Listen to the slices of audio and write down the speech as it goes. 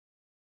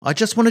I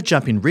just want to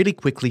jump in really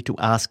quickly to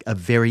ask a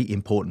very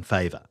important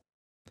favour.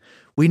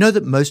 We know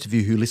that most of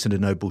you who listen to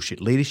No Bullshit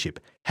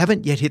Leadership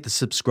haven't yet hit the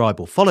subscribe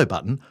or follow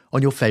button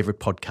on your favourite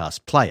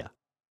podcast player.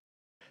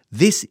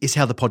 This is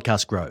how the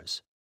podcast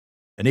grows.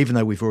 And even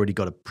though we've already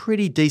got a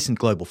pretty decent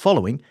global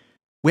following,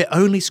 we're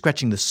only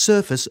scratching the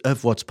surface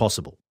of what's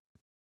possible.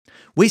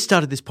 We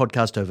started this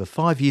podcast over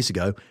 5 years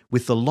ago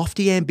with the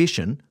lofty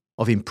ambition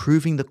of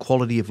improving the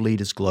quality of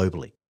leaders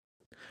globally.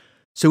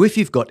 So if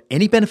you've got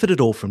any benefit at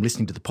all from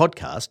listening to the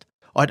podcast,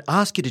 I'd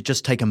ask you to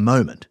just take a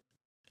moment,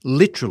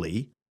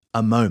 literally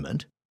a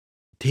moment,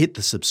 to hit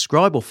the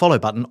subscribe or follow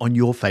button on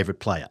your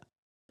favourite player.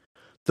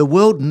 The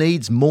world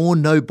needs more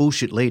no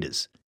bullshit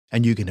leaders,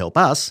 and you can help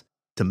us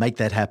to make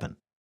that happen.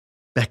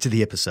 Back to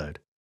the episode.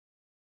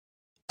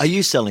 Are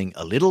you selling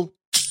a little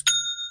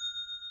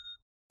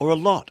or a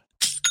lot?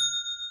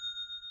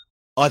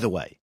 Either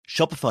way,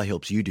 Shopify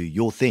helps you do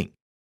your thing.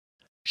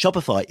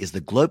 Shopify is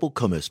the global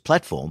commerce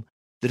platform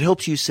that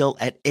helps you sell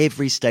at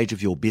every stage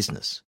of your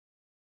business.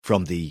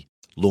 From the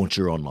launch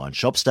your online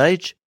shop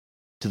stage,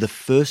 to the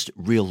first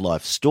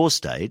real-life store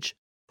stage,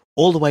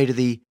 all the way to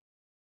the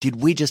did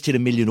we just hit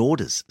 1 million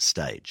orders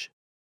stage.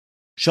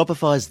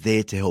 Shopify's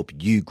there to help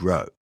you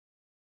grow.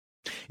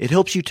 It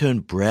helps you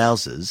turn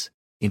browsers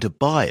into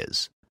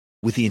buyers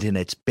with the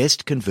internet's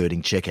best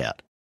converting checkout.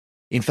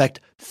 In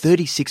fact,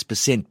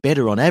 36%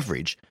 better on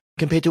average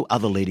compared to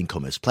other leading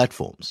commerce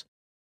platforms.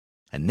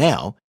 And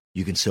now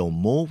you can sell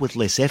more with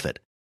less effort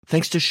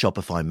thanks to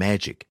Shopify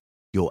Magic,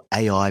 your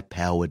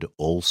AI-powered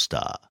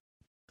all-star.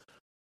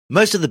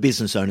 Most of the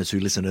business owners who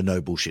listen to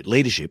No Bullshit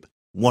Leadership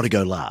want to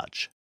go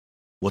large.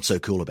 What's so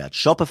cool about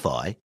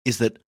Shopify is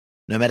that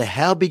no matter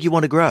how big you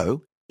want to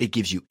grow, it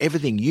gives you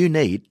everything you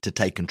need to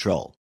take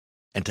control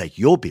and take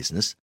your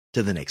business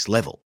to the next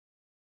level.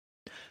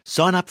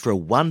 Sign up for a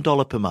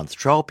 $1 per month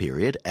trial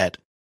period at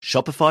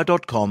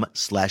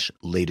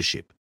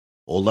shopify.com/leadership,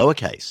 all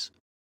lowercase.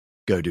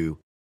 Go to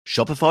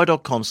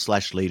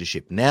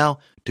shopify.com/leadership now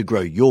to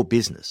grow your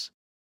business,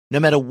 no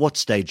matter what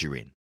stage you're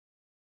in.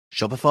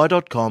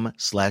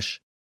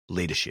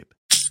 Shopify.com/leadership.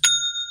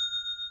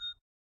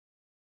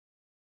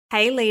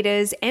 Hey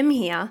leaders, Em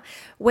here.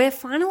 We're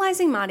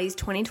finalising Marty's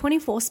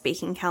 2024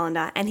 speaking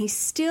calendar and he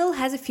still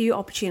has a few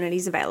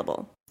opportunities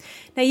available.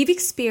 Now you've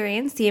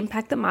experienced the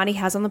impact that Marty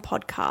has on the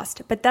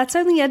podcast, but that's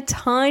only a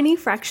tiny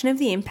fraction of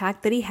the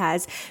impact that he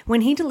has when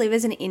he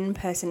delivers an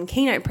in-person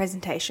keynote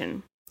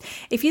presentation.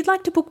 If you'd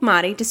like to book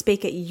Marty to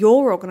speak at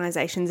your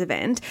organisation's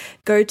event,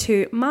 go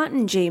to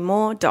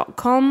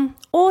martingmoore.com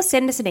or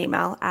send us an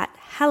email at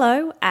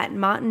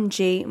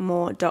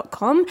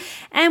hello@martingmoore.com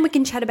and we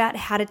can chat about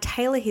how to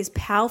tailor his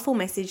powerful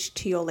message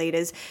to your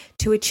leaders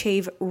to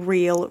achieve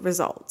real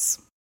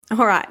results.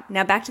 All right,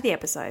 now back to the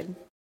episode.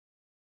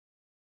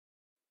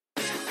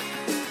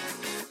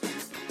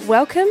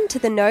 Welcome to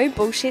the No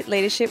Bullshit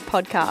Leadership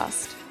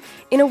Podcast.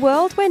 In a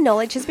world where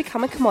knowledge has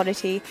become a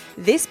commodity,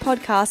 this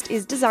podcast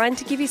is designed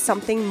to give you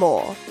something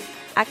more.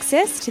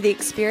 Access to the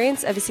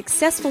experience of a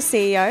successful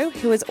CEO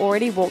who has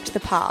already walked the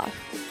path.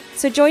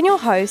 So join your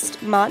host,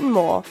 Martin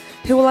Moore,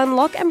 who will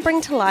unlock and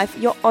bring to life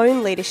your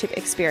own leadership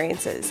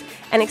experiences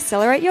and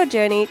accelerate your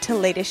journey to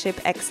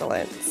leadership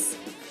excellence.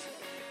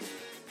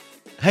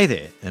 Hey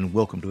there, and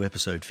welcome to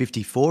episode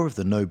 54 of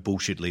the No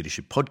Bullshit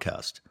Leadership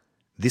Podcast.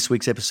 This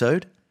week's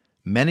episode,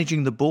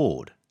 Managing the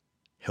Board.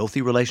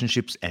 Healthy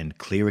relationships and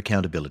clear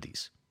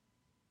accountabilities.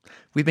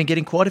 We've been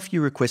getting quite a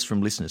few requests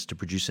from listeners to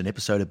produce an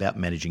episode about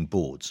managing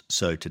boards,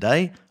 so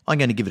today I'm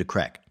going to give it a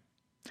crack.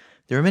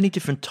 There are many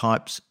different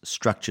types,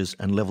 structures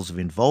and levels of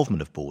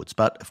involvement of boards,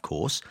 but of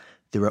course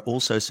there are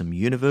also some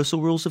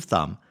universal rules of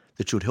thumb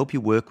that should help you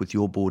work with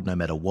your board no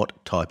matter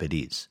what type it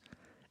is.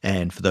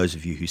 And for those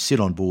of you who sit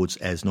on boards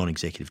as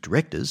non-executive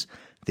directors,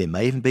 there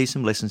may even be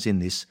some lessons in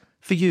this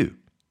for you.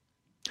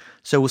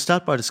 So we'll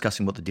start by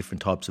discussing what the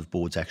different types of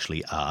boards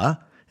actually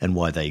are and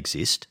why they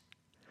exist.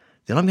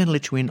 Then I'm going to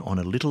let you in on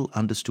a little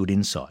understood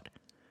insight.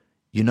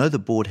 You know the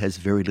board has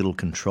very little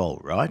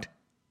control, right?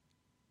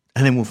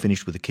 And then we'll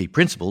finish with the key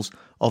principles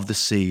of the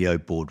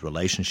CEO-board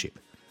relationship.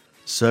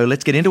 So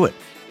let's get into it.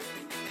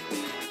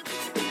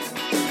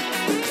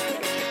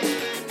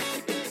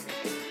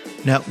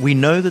 Now, we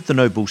know that the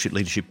No Bullshit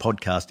Leadership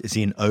Podcast is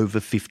in over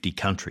 50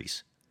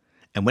 countries.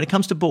 And when it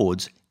comes to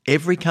boards,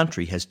 every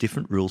country has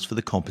different rules for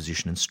the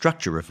composition and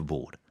structure of a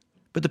board,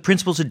 but the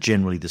principles are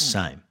generally the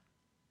same.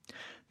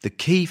 The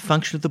key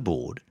function of the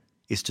board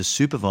is to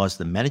supervise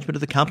the management of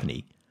the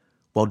company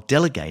while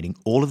delegating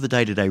all of the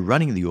day-to-day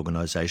running of the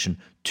organisation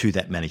to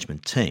that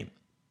management team.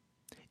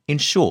 In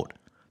short,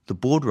 the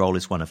board role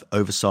is one of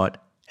oversight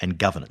and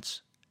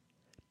governance.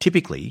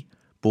 Typically,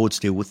 boards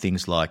deal with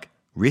things like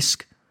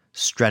risk,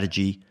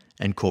 strategy,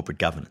 and corporate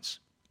governance.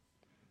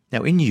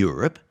 Now, in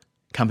Europe,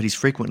 companies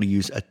frequently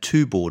use a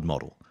two-board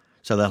model,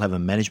 so they'll have a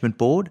management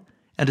board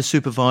and a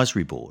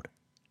supervisory board.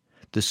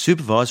 The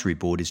supervisory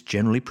board is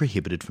generally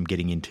prohibited from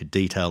getting into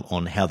detail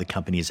on how the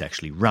company is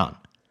actually run.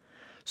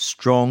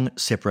 Strong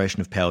separation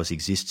of powers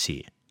exists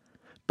here,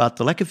 but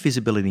the lack of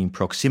visibility and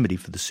proximity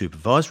for the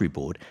supervisory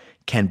board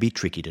can be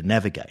tricky to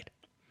navigate.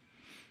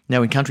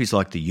 Now, in countries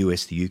like the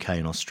US, the UK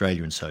and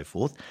Australia and so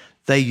forth,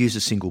 they use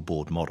a single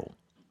board model.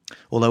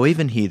 Although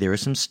even here there are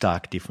some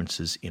stark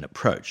differences in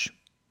approach.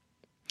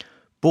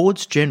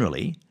 Boards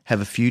generally have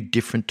a few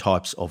different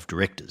types of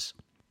directors.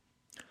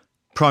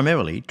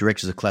 Primarily,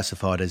 directors are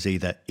classified as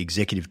either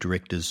executive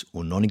directors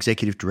or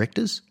non-executive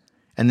directors,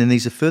 and then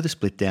these are further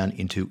split down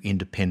into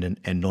independent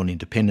and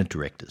non-independent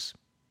directors.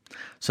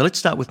 So let's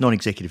start with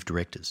non-executive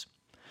directors.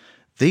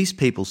 These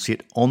people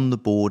sit on the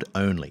board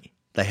only.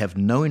 They have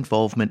no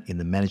involvement in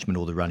the management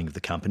or the running of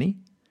the company,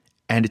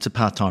 and it's a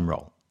part-time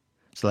role.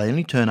 So they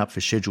only turn up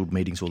for scheduled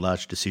meetings or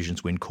large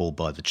decisions when called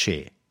by the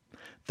chair.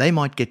 They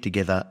might get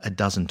together a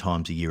dozen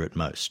times a year at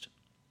most.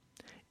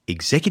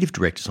 Executive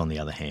directors, on the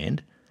other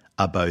hand,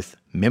 are both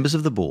members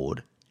of the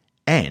board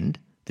and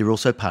they're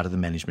also part of the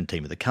management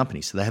team of the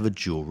company, so they have a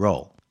dual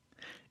role.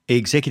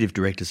 Executive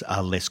directors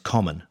are less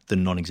common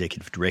than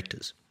non-executive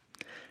directors.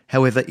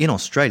 However, in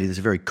Australia, there's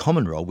a very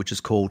common role which is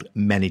called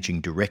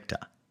managing director.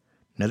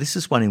 Now, this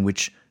is one in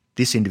which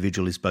this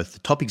individual is both the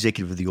top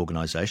executive of the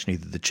organisation,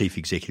 either the chief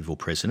executive or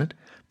president,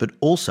 but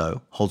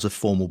also holds a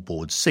formal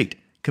board seat,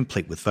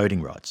 complete with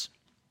voting rights.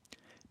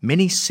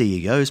 Many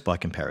CEOs, by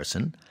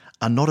comparison,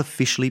 are not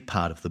officially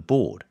part of the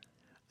board,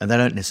 and they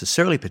don't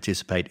necessarily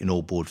participate in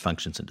all board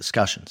functions and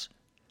discussions.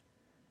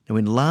 Now,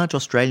 in large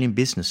Australian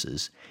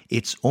businesses,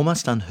 it's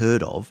almost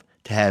unheard of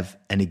to have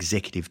an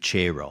executive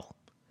chair role,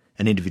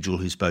 an individual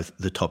who's both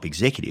the top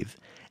executive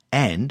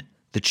and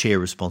the chair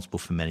responsible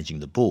for managing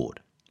the board.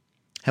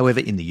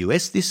 However, in the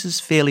US, this is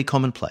fairly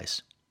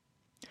commonplace.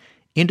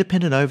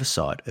 Independent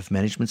oversight of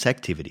management's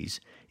activities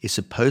is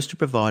supposed to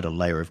provide a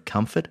layer of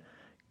comfort,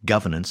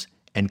 governance,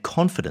 and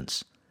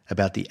confidence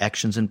about the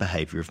actions and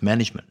behaviour of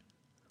management,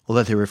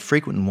 although there are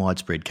frequent and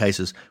widespread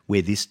cases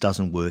where this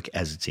doesn't work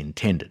as it's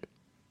intended.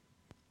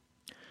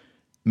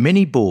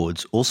 Many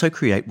boards also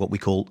create what we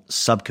call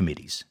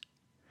subcommittees.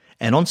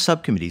 And on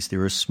subcommittees,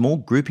 there are small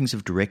groupings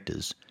of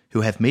directors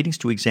who have meetings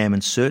to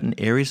examine certain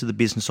areas of the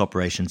business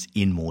operations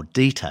in more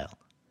detail.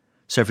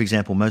 So, for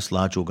example, most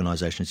large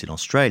organisations in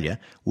Australia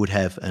would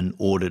have an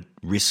audit,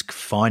 risk,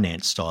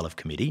 finance style of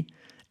committee,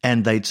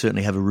 and they'd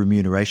certainly have a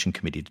remuneration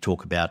committee to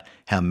talk about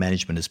how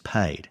management is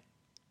paid.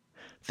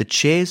 The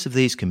chairs of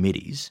these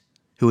committees,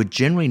 who are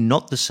generally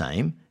not the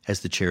same as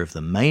the chair of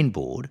the main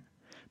board,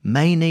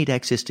 may need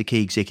access to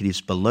key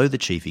executives below the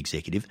chief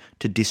executive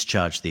to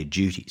discharge their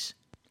duties.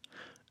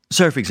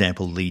 So, for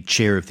example, the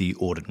chair of the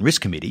Audit and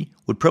Risk Committee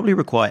would probably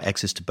require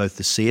access to both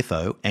the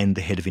CFO and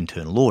the head of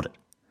internal audit,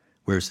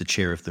 whereas the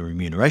chair of the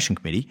Remuneration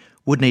Committee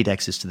would need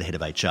access to the head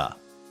of HR.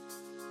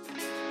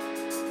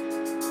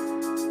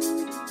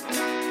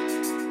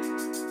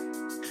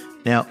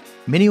 Now,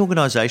 many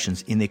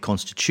organisations in their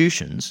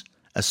constitutions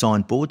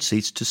assign board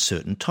seats to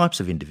certain types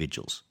of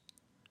individuals.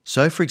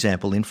 So, for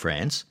example, in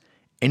France,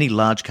 any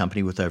large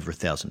company with over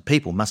 1,000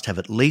 people must have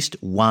at least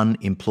one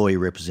employee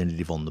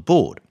representative on the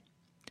board.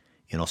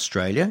 In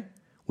Australia,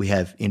 we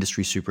have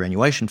industry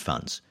superannuation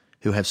funds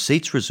who have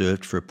seats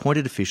reserved for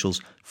appointed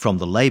officials from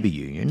the labour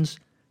unions,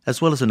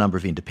 as well as a number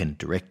of independent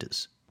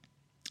directors.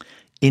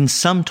 In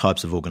some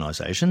types of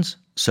organisations,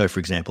 so for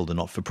example the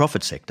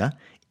not-for-profit sector,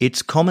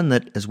 it's common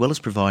that as well as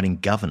providing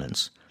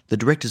governance, the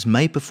directors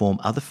may perform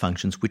other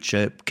functions which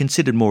are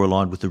considered more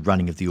aligned with the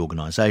running of the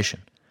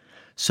organisation.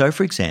 So,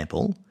 for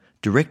example,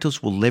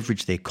 directors will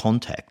leverage their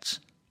contacts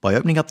by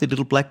opening up their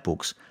little black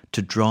books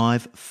to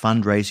drive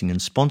fundraising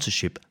and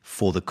sponsorship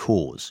for the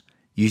cause,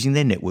 using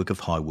their network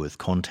of high-worth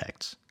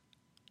contacts.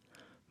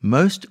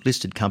 Most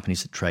listed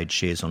companies that trade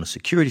shares on a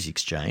securities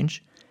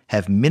exchange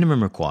have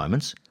minimum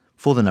requirements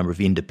for the number of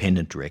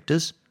independent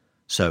directors,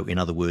 so in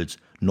other words,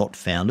 not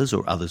founders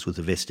or others with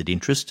a vested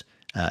interest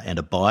and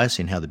a bias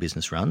in how the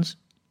business runs.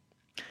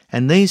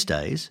 And these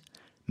days,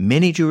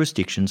 many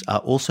jurisdictions are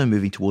also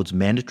moving towards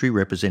mandatory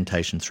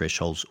representation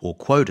thresholds or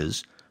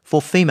quotas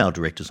for female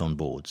directors on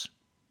boards.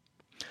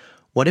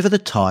 Whatever the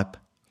type,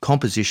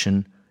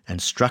 composition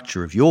and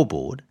structure of your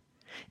board,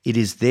 it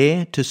is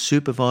there to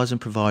supervise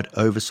and provide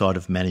oversight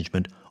of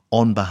management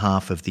on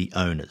behalf of the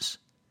owners.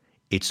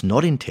 It's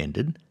not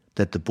intended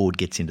that the board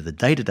gets into the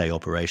day-to-day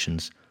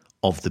operations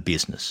of the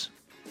business.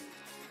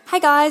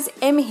 Hey guys,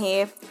 Em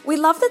here. We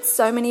love that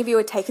so many of you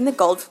are taking the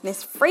gold from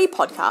this free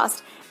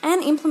podcast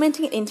and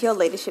implementing it into your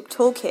leadership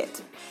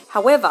toolkit.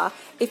 However,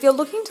 if you're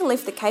looking to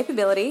lift the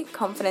capability,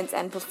 confidence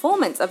and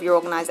performance of your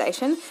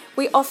organisation,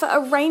 we offer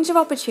a range of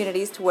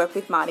opportunities to work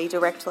with Marty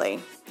directly.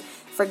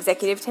 For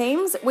executive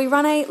teams, we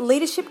run a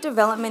Leadership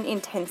Development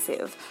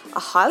Intensive, a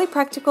highly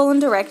practical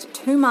and direct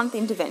 2-month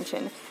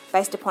intervention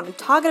based upon a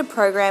targeted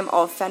program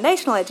of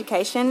foundational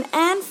education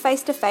and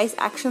face-to-face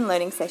action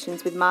learning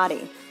sessions with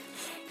Marty.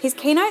 His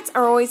keynotes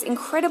are always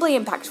incredibly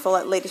impactful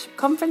at leadership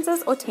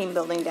conferences or team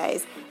building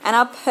days and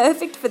are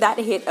perfect for that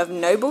hit of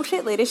no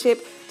bullshit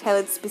leadership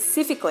tailored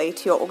specifically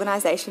to your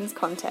organisation's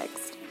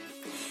context.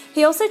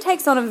 He also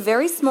takes on a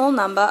very small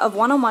number of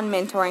one-on-one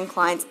mentoring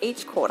clients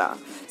each quarter.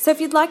 So if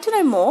you'd like to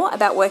know more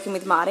about working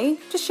with Marty,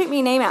 just shoot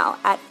me an email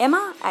at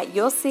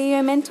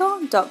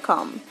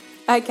emma@yourceomentor.com.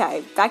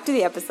 Okay, back to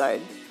the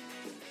episode.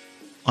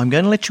 I'm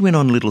going to let you in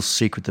on a little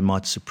secret that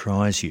might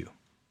surprise you.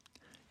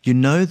 You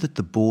know that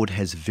the board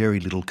has very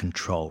little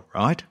control,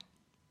 right?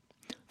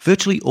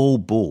 Virtually all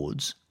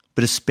boards,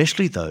 but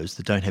especially those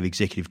that don't have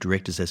executive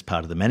directors as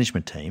part of the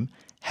management team,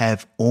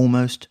 have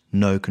almost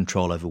no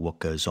control over what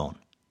goes on.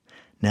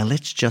 Now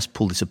let's just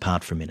pull this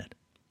apart for a minute.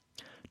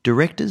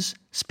 Directors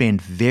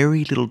spend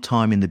very little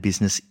time in the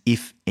business,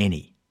 if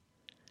any.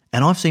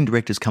 And I've seen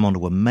directors come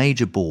onto a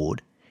major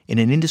board in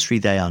an industry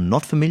they are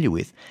not familiar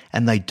with,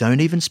 and they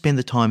don't even spend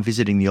the time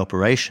visiting the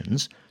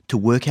operations to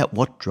work out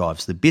what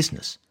drives the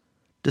business,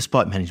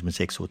 despite management's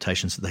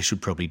exhortations that they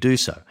should probably do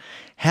so.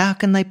 How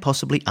can they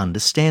possibly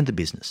understand the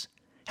business?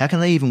 How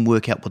can they even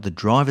work out what the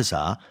drivers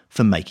are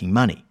for making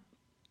money?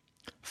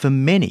 For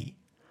many,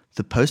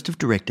 the post of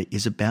director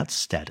is about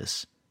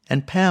status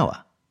and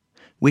power,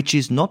 which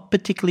is not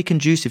particularly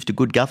conducive to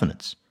good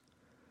governance.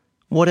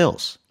 What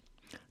else?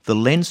 The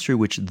lens through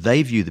which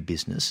they view the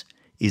business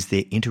is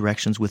their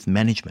interactions with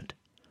management,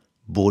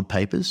 board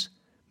papers,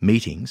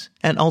 meetings,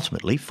 and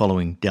ultimately,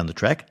 following down the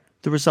track,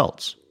 the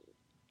results.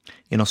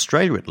 In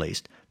Australia at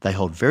least, they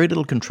hold very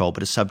little control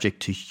but are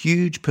subject to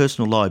huge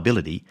personal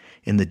liability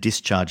in the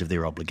discharge of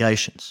their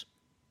obligations.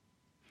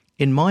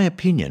 In my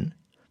opinion,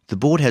 the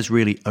board has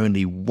really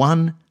only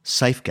one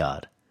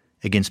safeguard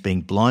against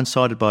being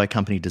blindsided by a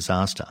company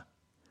disaster,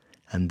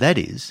 and that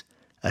is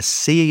a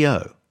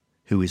CEO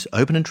who is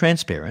open and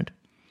transparent,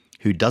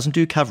 who doesn't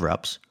do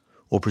cover-ups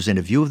or present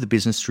a view of the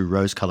business through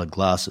rose-coloured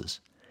glasses,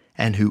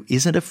 and who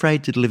isn't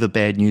afraid to deliver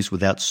bad news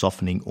without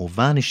softening or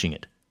varnishing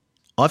it.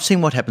 I've seen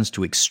what happens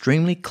to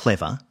extremely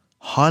clever,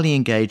 highly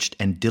engaged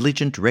and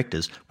diligent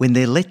directors when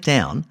they're let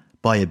down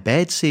by a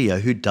bad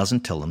CEO who doesn't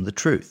tell them the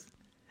truth.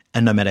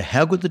 And no matter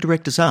how good the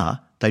directors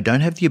are, they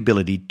don't have the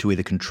ability to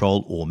either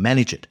control or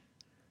manage it.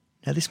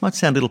 Now, this might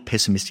sound a little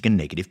pessimistic and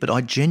negative, but I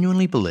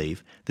genuinely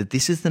believe that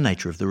this is the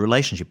nature of the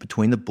relationship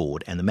between the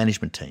board and the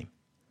management team.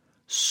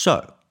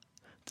 So,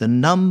 the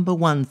number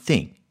one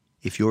thing,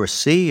 if you're a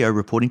CEO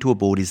reporting to a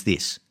board, is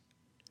this: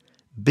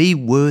 be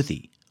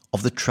worthy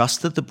of the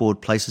trust that the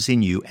board places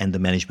in you and the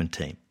management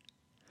team.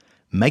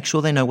 Make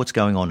sure they know what's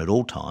going on at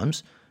all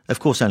times, of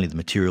course only the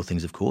material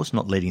things, of course,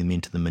 not letting them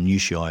into the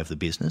minutiae of the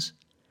business,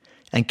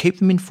 and keep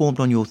them informed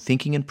on your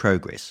thinking and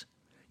progress,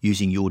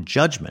 using your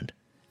judgment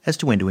as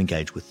to when to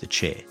engage with the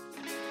chair.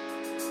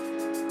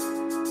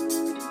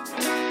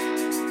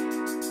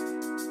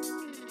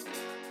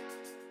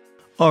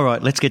 All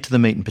right, let's get to the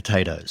meat and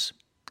potatoes.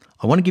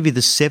 I want to give you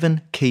the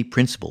 7 key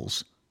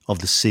principles of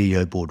the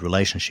CEO-board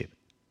relationship.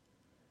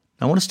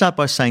 Now, I want to start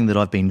by saying that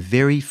I've been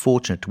very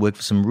fortunate to work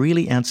for some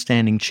really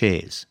outstanding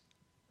chairs.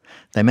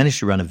 They managed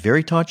to run a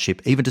very tight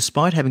ship, even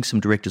despite having some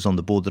directors on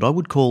the board that I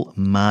would call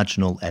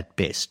marginal at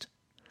best.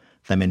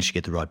 They managed to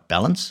get the right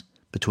balance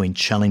between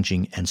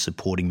challenging and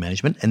supporting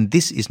management, and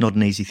this is not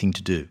an easy thing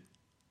to do.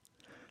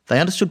 They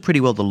understood pretty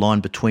well the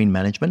line between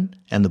management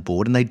and the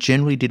board, and they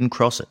generally didn't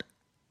cross it.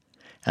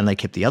 And they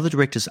kept the other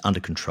directors under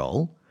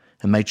control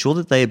and made sure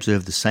that they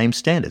observed the same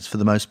standards for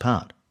the most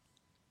part.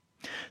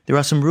 There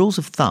are some rules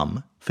of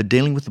thumb for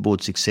dealing with the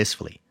board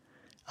successfully,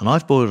 and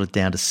I've boiled it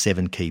down to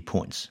 7 key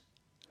points.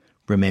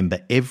 Remember,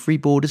 every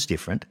board is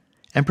different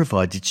and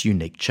provides its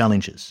unique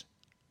challenges.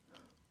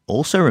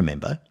 Also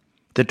remember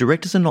that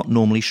directors are not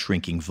normally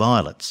shrinking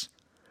violets.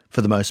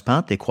 For the most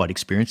part, they're quite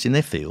experienced in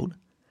their field.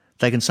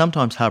 They can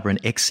sometimes harbour an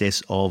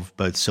excess of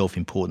both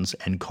self-importance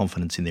and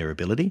confidence in their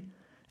ability,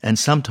 and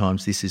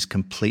sometimes this is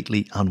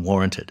completely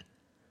unwarranted.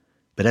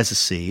 But as a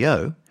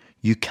CEO,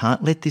 you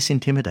can't let this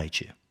intimidate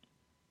you.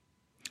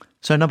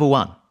 So number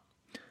 1,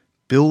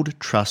 build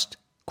trust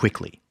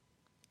quickly.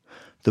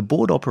 The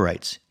board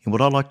operates in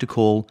what I like to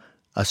call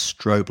a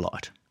strobe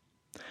light.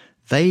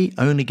 They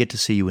only get to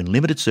see you in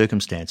limited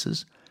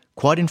circumstances,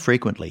 quite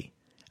infrequently,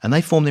 and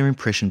they form their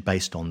impression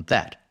based on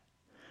that.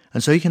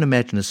 And so you can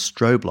imagine a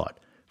strobe light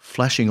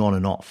flashing on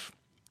and off.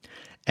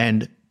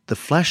 And the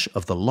flash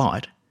of the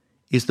light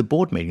is the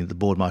board meeting that the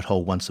board might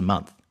hold once a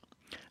month.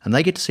 And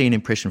they get to see an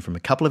impression from a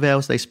couple of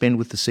hours they spend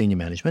with the senior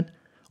management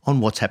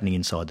on what's happening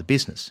inside the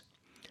business.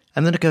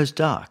 And then it goes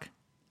dark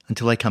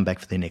until they come back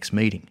for their next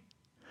meeting.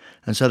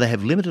 And so they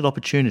have limited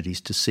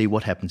opportunities to see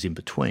what happens in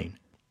between.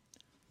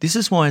 This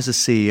is why, as a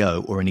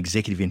CEO or an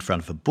executive in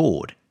front of a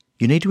board,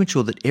 you need to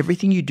ensure that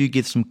everything you do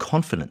gives them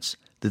confidence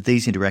that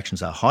these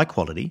interactions are high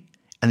quality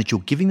and that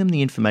you're giving them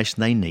the information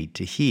they need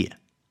to hear.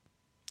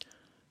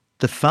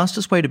 The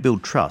fastest way to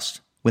build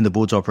trust when the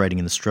board's operating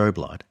in the strobe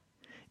light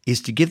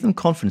is to give them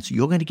confidence that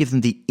you're going to give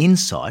them the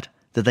insight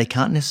that they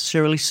can't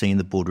necessarily see in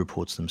the board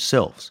reports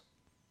themselves.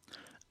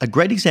 A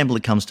great example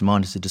that comes to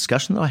mind is a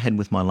discussion that I had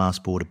with my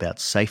last board about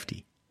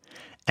safety.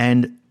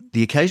 And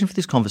the occasion for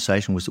this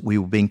conversation was that we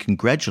were being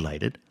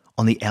congratulated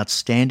on the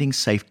outstanding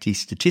safety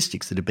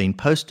statistics that had been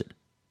posted.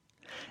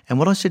 And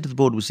what I said to the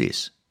board was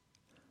this: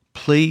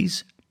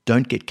 please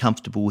don't get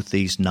comfortable with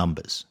these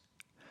numbers.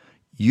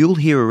 You'll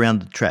hear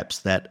around the traps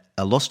that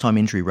a lost time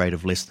injury rate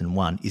of less than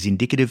 1 is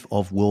indicative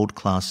of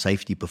world-class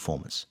safety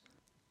performance.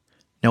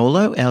 Now,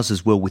 although ours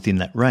is well within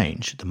that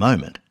range at the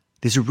moment,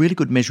 there's a really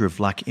good measure of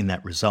luck in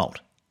that result.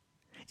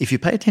 If you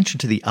pay attention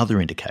to the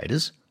other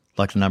indicators,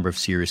 like the number of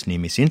serious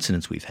near-miss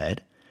incidents we've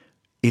had,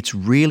 it's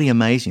really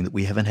amazing that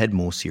we haven't had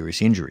more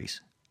serious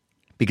injuries.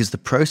 Because the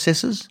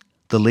processes,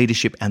 the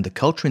leadership and the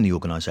culture in the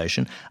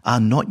organisation are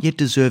not yet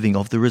deserving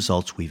of the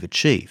results we've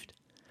achieved.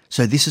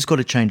 So this has got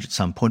to change at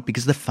some point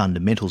because the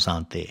fundamentals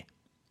aren't there.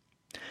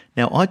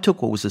 Now, I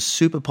took what was a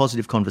super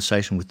positive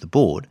conversation with the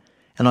board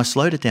and I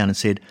slowed it down and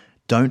said,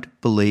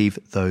 don't believe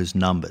those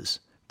numbers.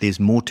 There's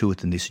more to it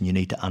than this and you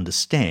need to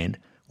understand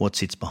what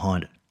sits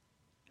behind it.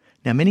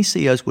 Now, many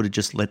CEOs would have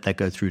just let that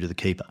go through to the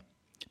keeper.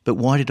 But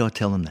why did I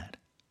tell them that?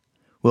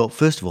 Well,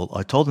 first of all,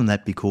 I told them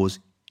that because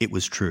it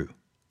was true.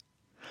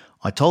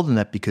 I told them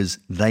that because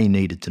they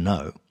needed to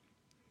know.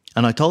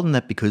 And I told them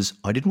that because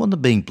I didn't want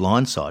them being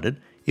blindsided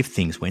if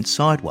things went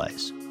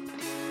sideways.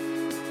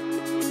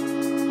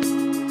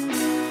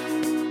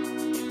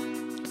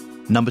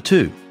 Number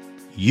 2,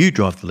 you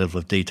drive the level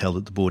of detail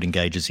that the board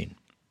engages in.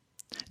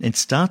 It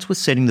starts with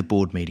setting the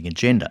board meeting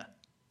agenda.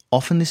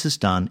 Often this is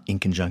done in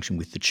conjunction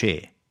with the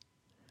chair.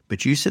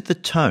 But you set the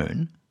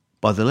tone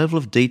by the level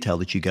of detail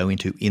that you go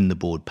into in the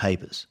board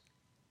papers.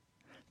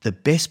 The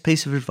best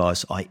piece of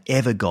advice I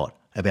ever got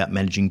about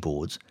managing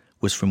boards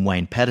was from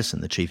Wayne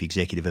Paterson, the Chief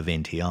Executive of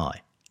NTI.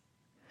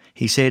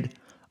 He said,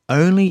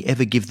 only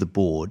ever give the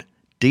board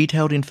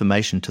detailed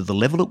information to the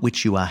level at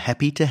which you are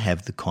happy to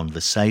have the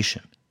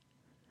conversation.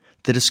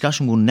 The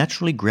discussion will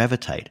naturally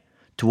gravitate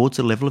towards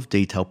the level of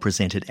detail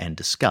presented and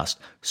discussed,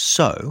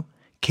 so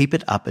keep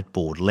it up at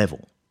board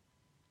level.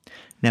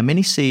 Now,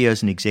 many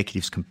CEOs and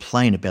executives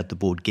complain about the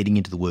board getting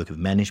into the work of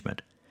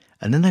management,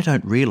 and then they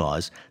don't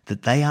realise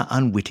that they are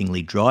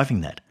unwittingly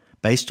driving that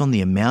based on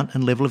the amount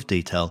and level of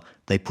detail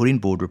they put in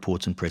board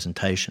reports and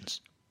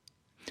presentations.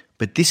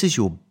 But this is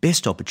your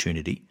best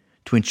opportunity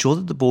to ensure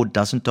that the board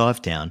doesn't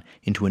dive down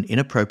into an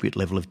inappropriate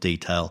level of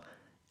detail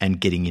and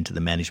getting into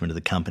the management of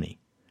the company.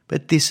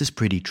 But this is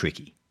pretty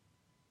tricky.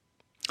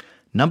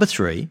 Number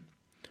 3,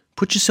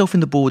 put yourself in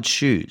the board's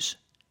shoes.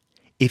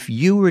 If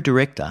you were a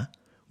director,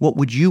 what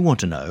would you want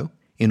to know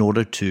in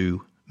order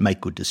to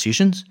make good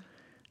decisions,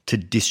 to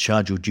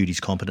discharge your duties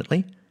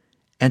competently,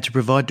 and to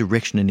provide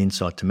direction and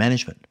insight to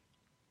management?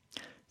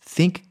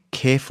 Think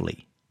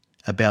carefully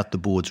about the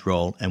board's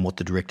role and what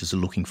the directors are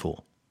looking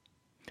for.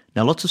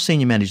 Now, lots of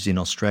senior managers in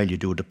Australia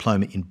do a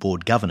diploma in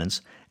board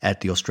governance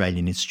at the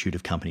Australian Institute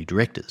of Company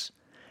Directors,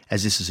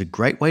 as this is a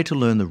great way to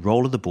learn the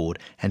role of the board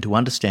and to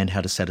understand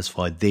how to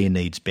satisfy their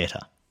needs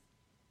better.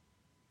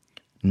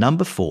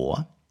 Number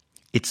 4,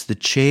 it's the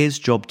chair's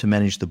job to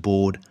manage the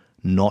board,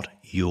 not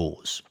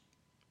yours.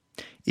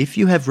 If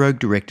you have rogue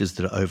directors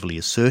that are overly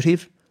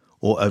assertive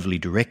or overly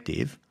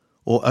directive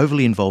or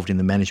overly involved in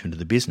the management of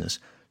the business,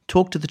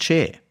 talk to the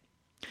chair.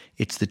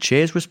 It's the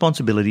chair's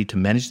responsibility to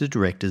manage the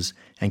directors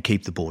and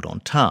keep the board on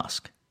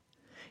task.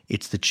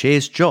 It's the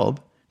chair's job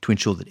to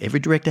ensure that every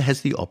director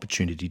has the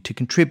opportunity to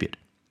contribute.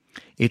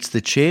 It's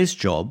the chair's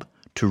job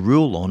to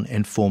rule on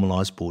and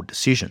formalise board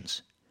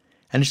decisions.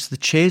 And it's the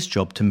chair's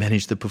job to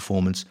manage the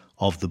performance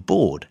of the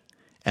board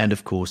and,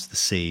 of course, the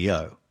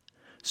CEO.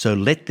 So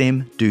let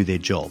them do their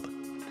job.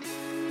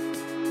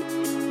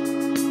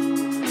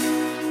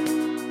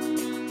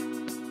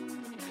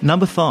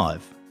 Number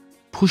 5,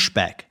 push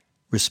back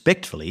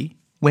respectfully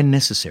when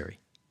necessary.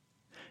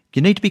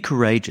 You need to be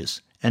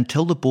courageous and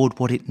tell the board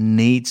what it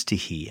needs to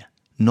hear,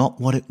 not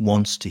what it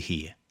wants to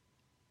hear.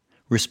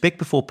 Respect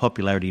before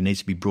popularity needs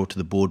to be brought to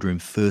the boardroom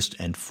first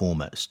and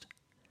foremost.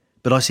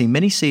 But I see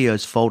many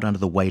CEOs fold under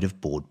the weight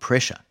of board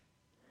pressure.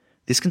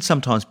 This can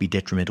sometimes be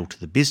detrimental to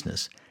the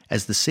business,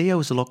 as the CEO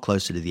is a lot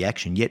closer to the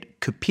action yet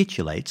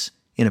capitulates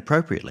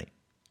inappropriately.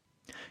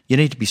 You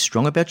need to be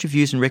strong about your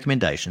views and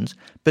recommendations,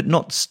 but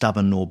not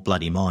stubborn or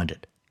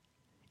bloody-minded.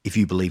 If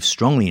you believe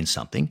strongly in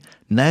something,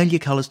 nail your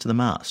colours to the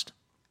mast.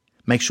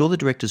 Make sure the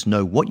directors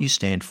know what you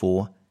stand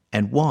for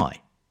and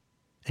why,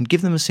 and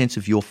give them a sense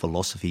of your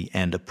philosophy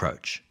and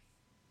approach.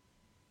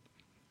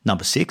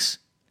 Number 6,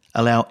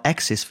 allow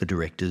access for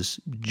directors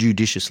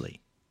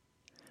judiciously.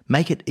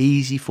 Make it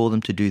easy for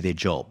them to do their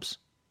jobs.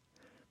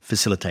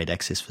 Facilitate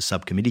access for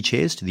subcommittee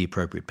chairs to the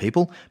appropriate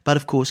people, but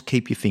of course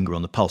keep your finger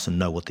on the pulse and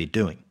know what they're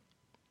doing.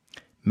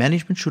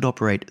 Management should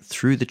operate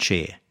through the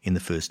chair in the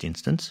first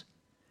instance,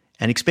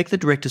 and expect the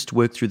directors to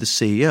work through the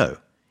CEO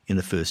in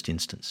the first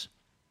instance.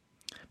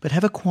 But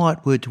have a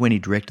quiet word to any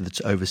director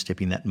that's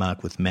overstepping that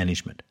mark with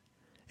management.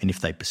 And if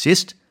they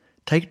persist,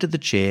 take it to the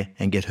chair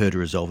and get her to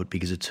resolve it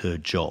because it's her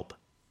job.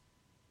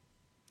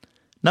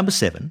 Number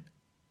 7,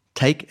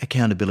 take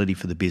accountability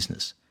for the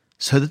business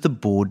so that the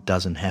board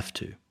doesn't have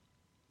to.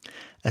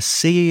 A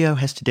CEO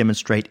has to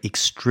demonstrate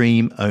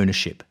extreme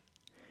ownership.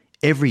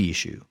 Every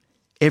issue,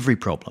 every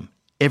problem,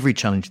 every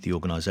challenge to the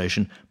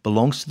organisation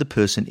belongs to the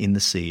person in the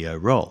CEO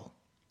role.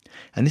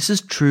 And this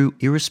is true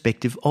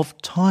irrespective of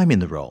time in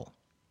the role.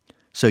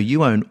 So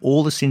you own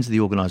all the sins of the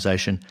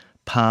organisation,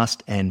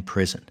 past and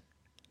present.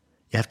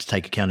 You have to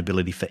take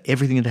accountability for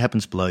everything that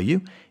happens below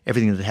you,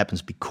 everything that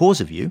happens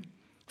because of you,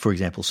 for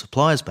example,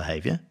 suppliers'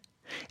 behaviour,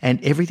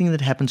 and everything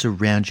that happens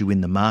around you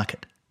in the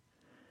market.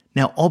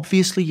 Now,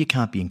 obviously you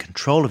can't be in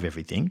control of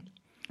everything,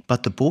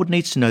 but the board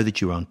needs to know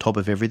that you're on top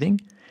of everything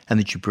and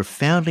that you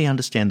profoundly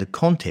understand the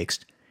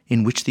context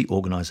in which the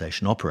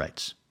organisation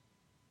operates.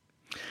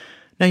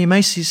 Now, you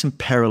may see some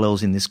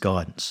parallels in this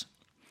guidance.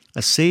 A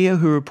CEO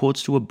who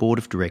reports to a board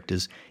of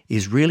directors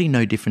is really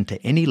no different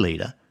to any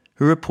leader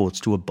who reports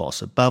to a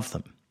boss above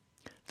them.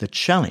 The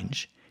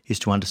challenge is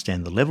to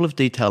understand the level of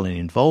detail and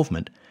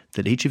involvement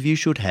that each of you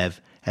should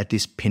have at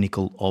this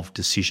pinnacle of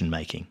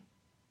decision-making.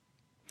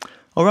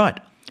 All right,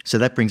 so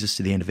that brings us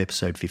to the end of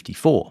episode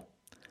 54.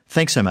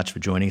 Thanks so much for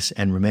joining us,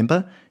 and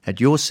remember, at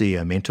Your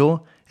CEO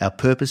Mentor, our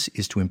purpose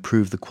is to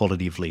improve the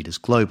quality of leaders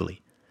globally.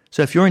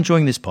 So if you're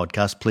enjoying this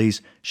podcast,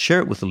 please share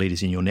it with the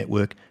leaders in your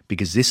network,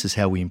 because this is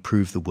how we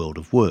improve the world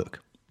of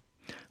work.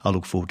 I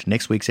look forward to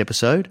next week's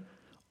episode,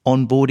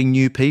 Onboarding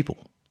New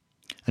People.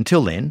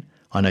 Until then,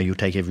 I know you'll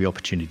take every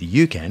opportunity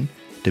you can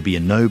to be a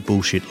no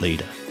bullshit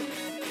leader.